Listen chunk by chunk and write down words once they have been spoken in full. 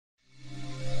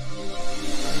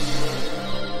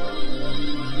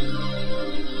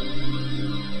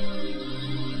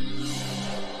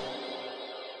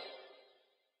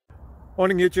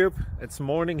Morning YouTube, it's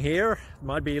morning here. It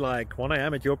might be like 1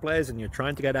 a.m. at your place and you're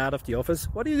trying to get out of the office.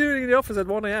 What are you doing in the office at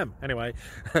 1 a.m? Anyway,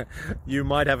 you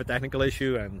might have a technical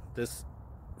issue and this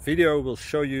video will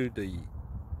show you the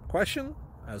question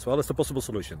as well as the possible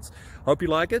solutions. Hope you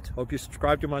like it, hope you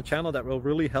subscribe to my channel. That will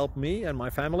really help me and my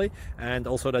family, and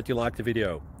also that you like the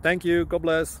video. Thank you, God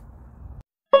bless.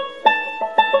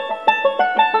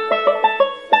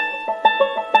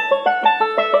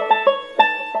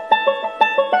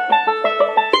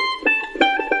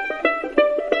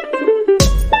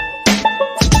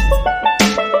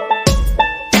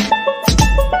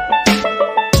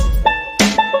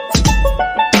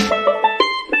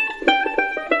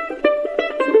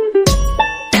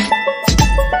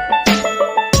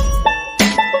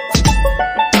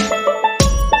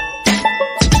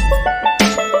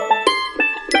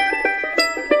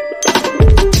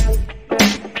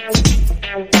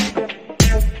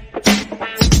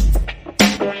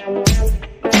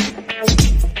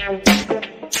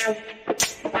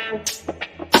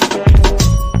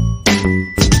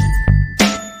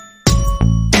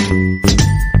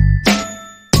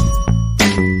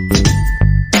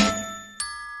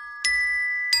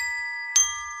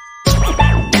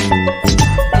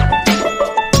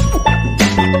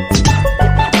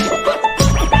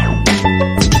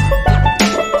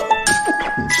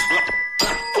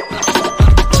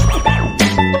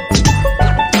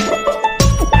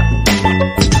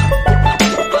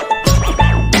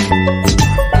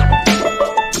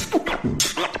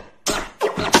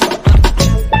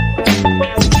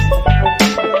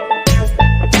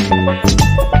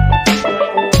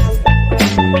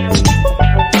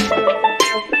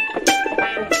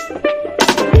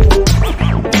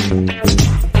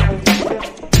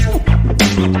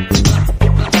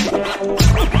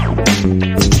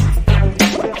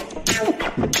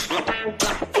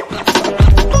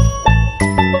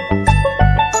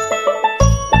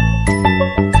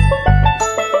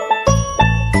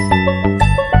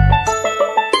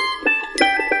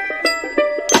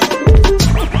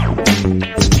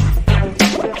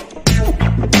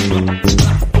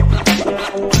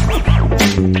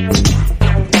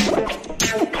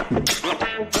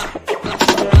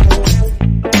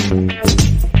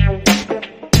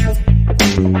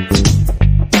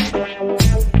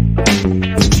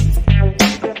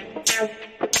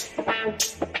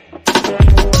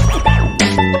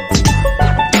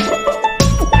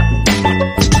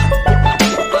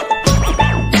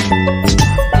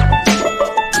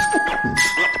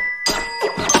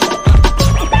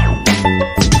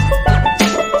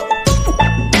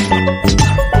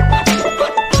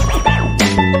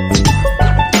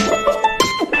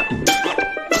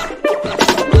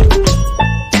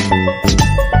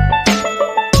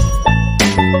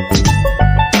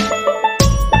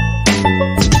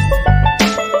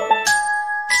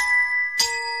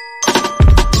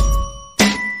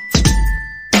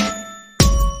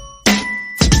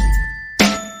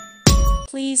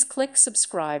 Please click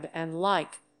subscribe and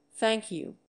like. Thank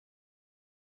you.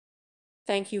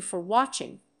 Thank you for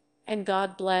watching, and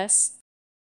God bless.